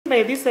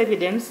By this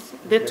evidence,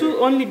 the two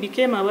only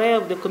became aware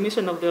of the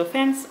commission of the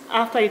offense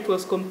after it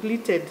was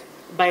completed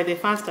by the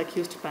first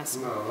accused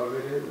person.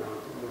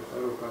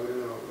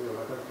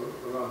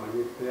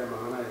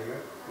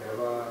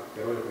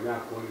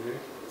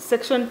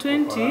 Section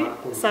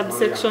 20,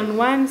 subsection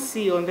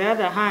 1c, on the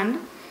other hand,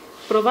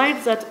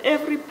 provides that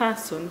every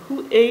person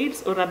who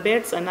aids or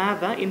abets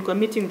another in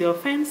committing the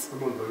offense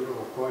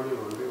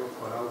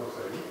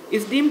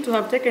is deemed to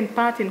have taken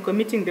part in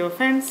committing the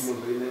offense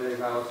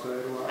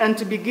and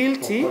to be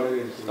guilty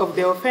of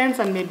the offense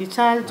and may be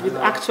charged with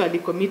actually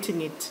committing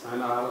it.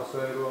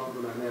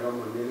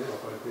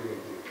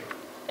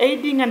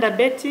 Aiding and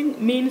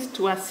abetting means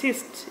to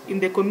assist in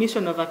the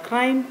commission of a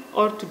crime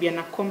or to be an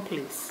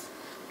accomplice.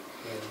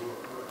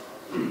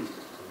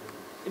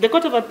 The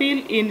Court of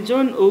Appeal in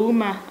John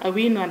Ouma,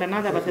 Awino and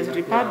another versus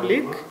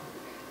Republic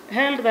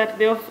held that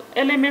the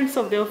elements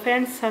of the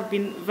offense have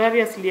been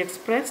variously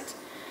expressed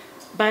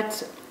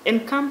but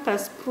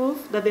encompass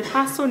proof that the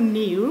person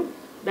knew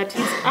that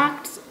his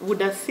acts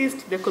would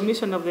assist the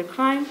commission of the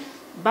crime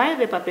by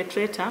the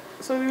perpetrator.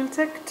 So we will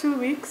take 2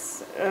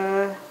 weeks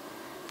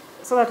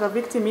so that a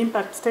victim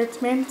impact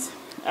statement,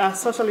 a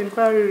social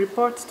inquiry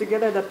report,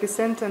 together with a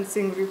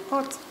pre-sentencing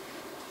report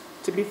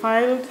to be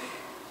filed.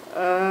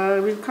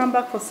 We'll come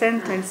back for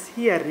sentence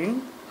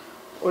hearing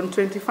on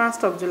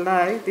 21st of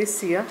July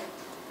this year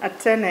at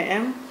 10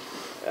 a.m.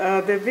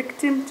 The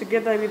victim,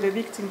 together with the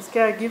victim's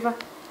caregiver,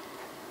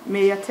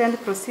 may attend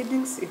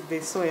proceedings if they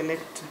so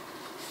elect.